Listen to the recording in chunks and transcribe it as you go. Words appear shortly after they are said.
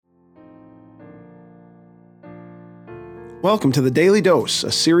Welcome to the Daily Dose,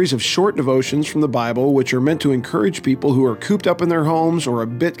 a series of short devotions from the Bible which are meant to encourage people who are cooped up in their homes or a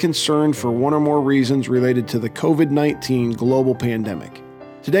bit concerned for one or more reasons related to the COVID-19 global pandemic.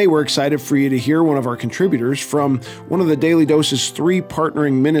 Today, we're excited for you to hear one of our contributors from one of the Daily Dose's 3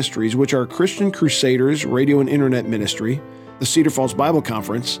 partnering ministries, which are Christian Crusaders Radio and Internet Ministry, the Cedar Falls Bible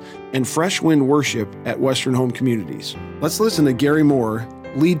Conference, and Fresh Wind Worship at Western Home Communities. Let's listen to Garry Moore,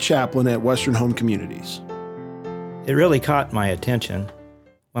 lead chaplain at Western Home Communities. It really caught my attention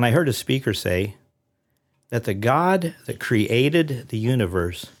when I heard a speaker say that the God that created the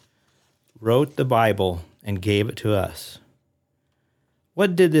universe wrote the Bible and gave it to us.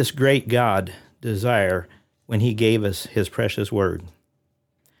 What did this great God desire when he gave us his precious word?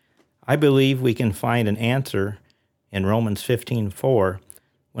 I believe we can find an answer in Romans 15:4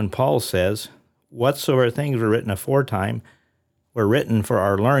 when Paul says, "Whatsoever things were written aforetime were written for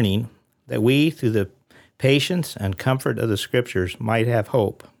our learning, that we, through the patience and comfort of the Scriptures, might have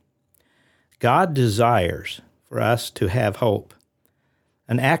hope." God desires for us to have hope.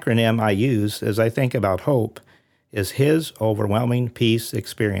 An acronym I use as I think about hope is His overwhelming peace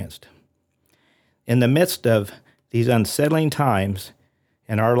experienced. In the midst of these unsettling times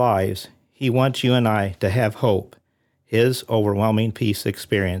in our lives, He wants you and I to have hope, His overwhelming peace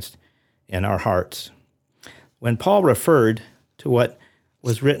experienced in our hearts. When Paul referred to what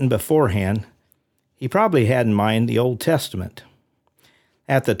was written beforehand, he probably had in mind the Old Testament.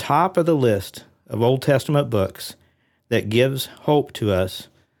 At the top of the list of Old Testament books that gives hope to us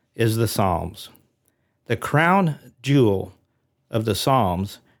is the Psalms. The crown jewel of the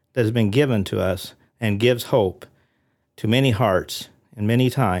Psalms that has been given to us and gives hope to many hearts and many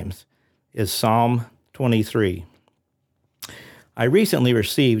times is Psalm 23. I recently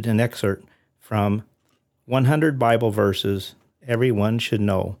received an excerpt from 100 Bible verses everyone should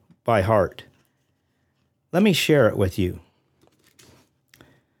know by heart. Let me share it with you.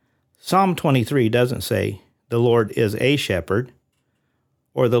 Psalm 23 doesn't say, "The Lord is a shepherd,"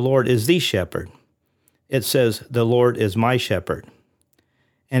 or "The Lord is the shepherd." It says, "The Lord is my shepherd."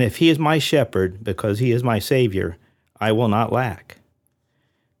 And if he is my shepherd, because he is my Savior, I will not lack.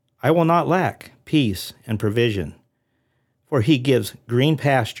 I will not lack peace and provision, for he gives green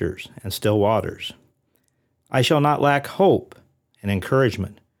pastures and still waters. I shall not lack hope and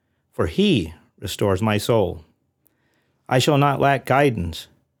encouragement, for he restores my soul. I shall not lack guidance,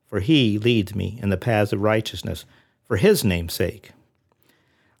 for he leads me in the paths of righteousness for his name's sake.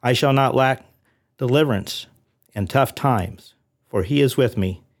 I shall not lack deliverance in tough times, for he is with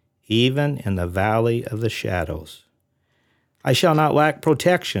me, even in the valley of the shadows. I shall not lack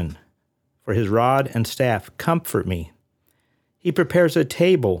protection, for his rod and staff comfort me. He prepares a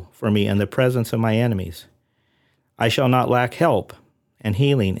table for me in the presence of my enemies. I shall not lack help and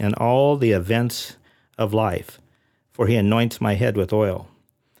healing in all the events of life, for he anoints my head with oil.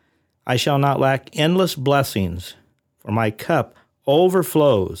 I shall not lack endless blessings, for my cup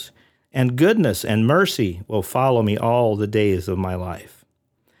overflows, and goodness and mercy will follow me all the days of my life.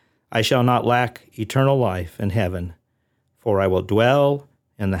 I shall not lack eternal life in heaven, for I will dwell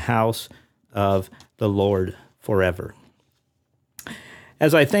in the house of the Lord forever.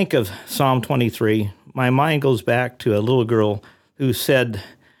 As I think of Psalm 23, my mind goes back to a little girl who said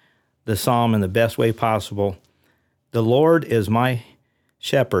the psalm in the best way possible. "The Lord is my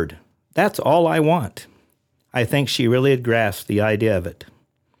shepherd. That's all I want." I think she really had grasped the idea of it.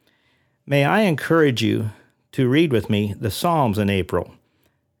 May I encourage you to read with me the Psalms in April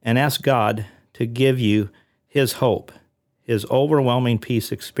and ask God to give you his hope, his overwhelming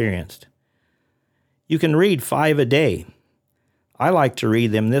peace experienced. You can read 5 a day. I like to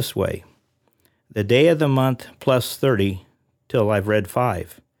read them this way: the day of the month plus 30 till I've read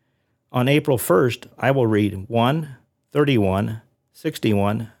 5. On April 1st, I will read 1, 31,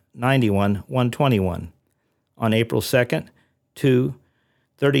 61, 91, 121. On April 2nd, 2,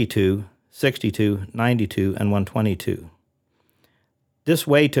 32, 62, 92, and 122. This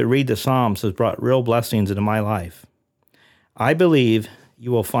way to read the Psalms has brought real blessings into my life. I believe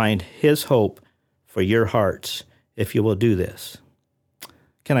you will find his hope for your hearts if you will do this.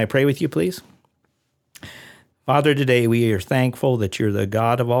 Can I pray with you, please? Father, today we are thankful that you're the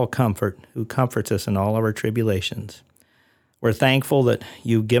God of all comfort who comforts us in all of our tribulations. We're thankful that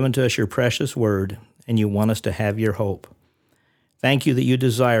you've given to us your precious word and you want us to have your hope. Thank you that you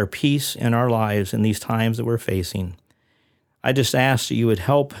desire peace in our lives in these times that we're facing. I just ask that you would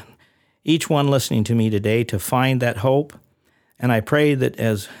help each one listening to me today to find that hope. And I pray that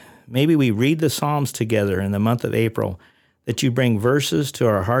as maybe we read the Psalms together in the month of April, that you bring verses to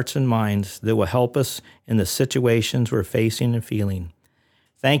our hearts and minds that will help us in the situations we're facing and feeling.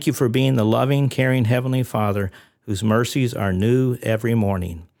 Thank you for being the loving, caring Heavenly Father who whose mercies are new every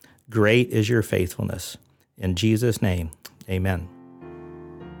morning. Great is your faithfulness. In Jesus' name, amen.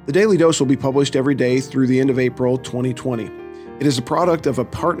 The Daily Dose will be published every day through the end of April 2020. It is a product of a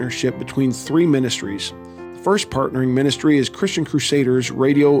partnership between three ministries. The first partnering ministry is Christian Crusaders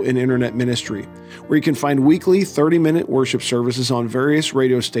Radio and Internet Ministry, where you can find weekly 30-minute worship services on various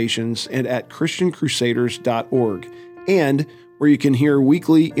radio stations and at christiancrusaders.org, and where you can hear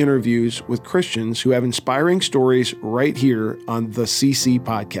weekly interviews with Christians who have inspiring stories right here on the CC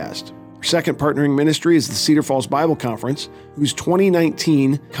Podcast. Our second partnering ministry is the Cedar Falls Bible Conference, whose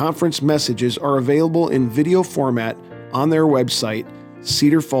 2019 conference messages are available in video format on their website,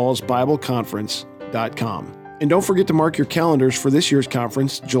 cedarfallsbibleconference.com. And don't forget to mark your calendars for this year's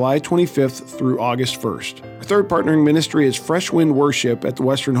conference, July 25th through August 1st. Our third partnering ministry is Fresh Wind Worship at the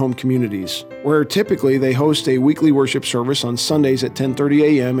Western Home Communities, where typically they host a weekly worship service on Sundays at 10:30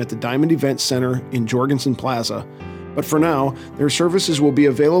 a.m. at the Diamond Event Center in Jorgensen Plaza. But for now, their services will be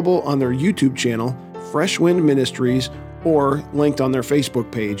available on their YouTube channel, Fresh Wind Ministries, or linked on their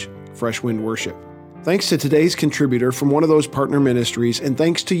Facebook page, Fresh Wind Worship. Thanks to today's contributor from one of those partner ministries, and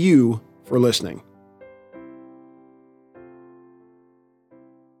thanks to you for listening.